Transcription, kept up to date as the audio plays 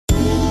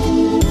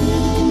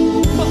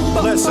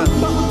Listen,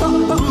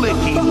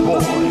 Blicky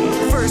boy.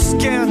 First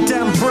scan,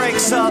 then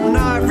breaks up.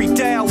 Now every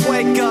day I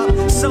wake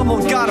up,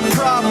 someone got a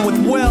problem with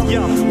Will.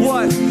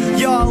 What?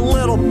 Y'all a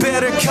little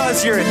bitter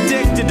cause you're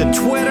addicted to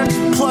Twitter?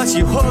 Plus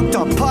you hooked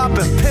on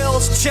popping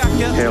pills? Check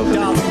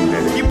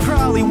it. You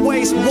probably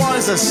waste one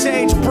as a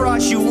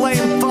sagebrush, you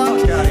lame fuck.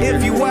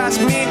 If you ask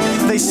me,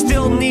 they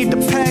still need to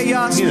pay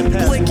us.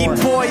 Blicky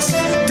boys,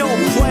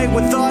 don't play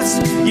with us.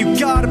 You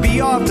gotta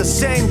be off the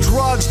same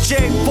drugs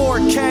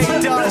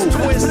J4K does.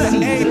 Twist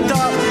the eighth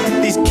up.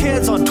 These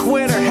kids on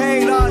Twitter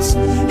hate us.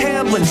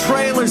 Hamblin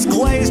trailers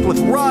glazed with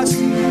rust.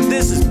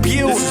 This is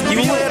Butte.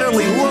 You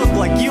literally look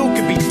like you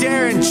could be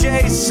Darren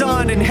J's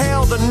son.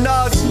 Inhale the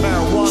nugs.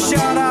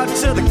 Shout out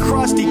to the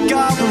crusty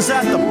goblins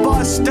at the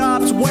bus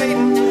stops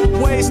waiting,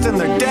 wasting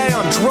their day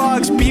on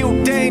drugs.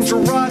 Butte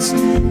dangerous.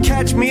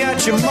 Catch me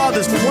at your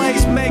mother's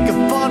place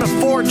making fun of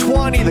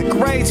 420. The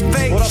grades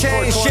fake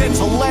change. Shit's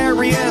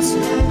hilarious.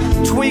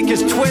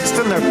 Tweakers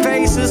twisting their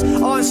faces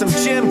on some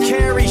Jim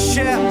Carrey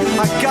shit.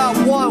 I got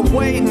one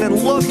waiting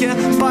and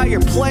looking by your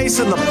place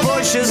in the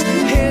bushes,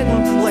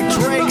 hidden like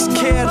Drake's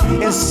kid.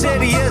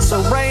 Insidious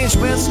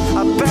arrangements.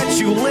 I bet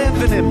you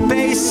living in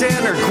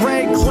Basin or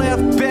Great Cliff,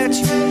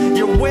 bitch.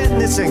 You're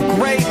witnessing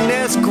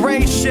greatness,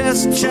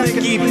 gracious.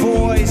 Blicky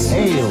boys.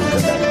 Hail to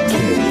that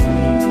kid.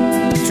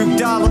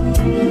 $2.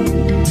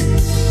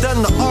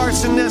 Then the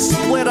arsonist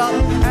split up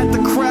at the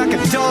crack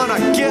of dawn. I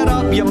get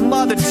up, your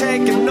mother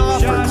taking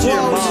off her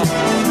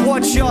clothes.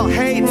 What y'all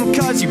hating?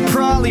 Cause you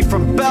probably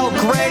from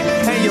Belgrade,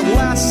 and your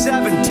last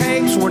 7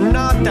 tapes were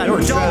not that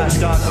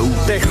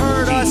dope. They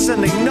heard us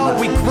and they know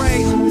we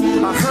great.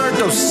 I heard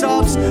those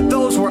subs,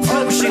 those were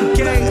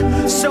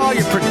Oceangate. Saw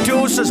your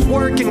producers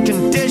working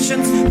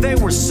conditions, they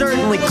were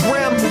certainly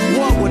grim.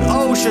 What would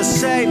OSHA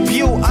say?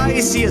 Butte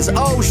icy as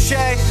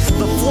O'Shea.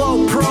 The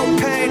flow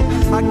propane.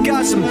 I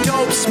got some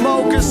dope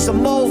smokers,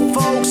 some old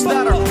folks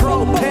that are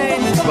propane.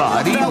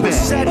 That will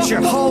set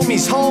your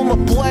homies home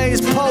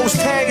ablaze post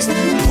haste.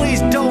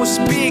 Please don't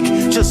speak,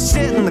 just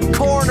sit in the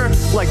corner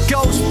like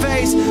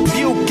Ghostface.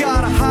 You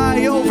got a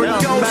high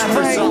overdose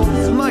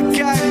rate. My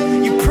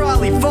guy, you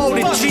probably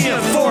voted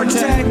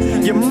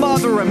Gianforte. Your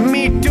mother and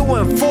me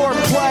doing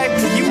foreplay.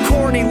 You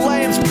corny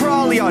lames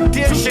probably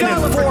auditioning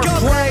for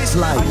plays.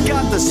 I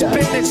got the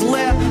spinach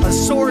lit,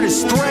 assorted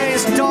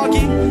strains,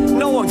 doggy.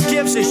 No one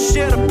gives a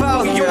shit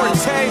about your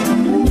tape.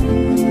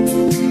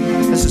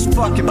 This is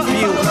fucking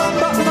Butte,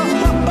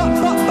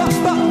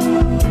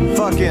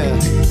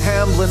 fucking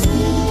Hamblin.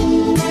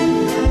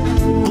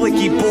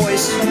 Blicky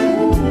boys.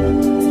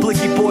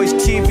 Blicky boys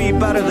TV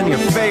better than your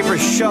favorite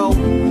show.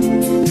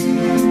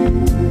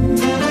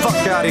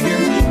 Fuck out of here.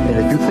 And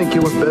if you think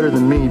you are better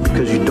than me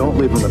because you don't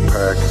live in the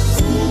park,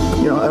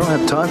 you know, I don't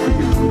have time for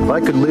you. If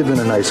I could live in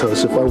a nice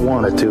house if I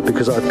wanted to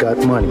because I've got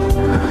money.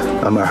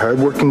 I'm a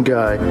hardworking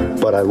guy,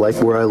 but I like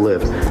where I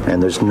live,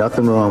 and there's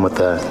nothing wrong with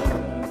that.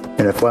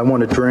 And if I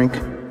want to drink,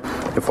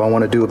 if I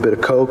want to do a bit of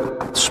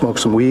coke, smoke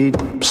some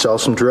weed, sell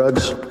some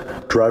drugs,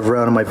 drive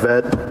around in my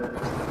vet,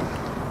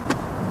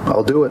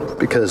 I'll do it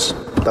because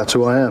that's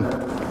who I am.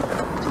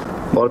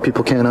 A lot of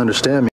people can't understand me.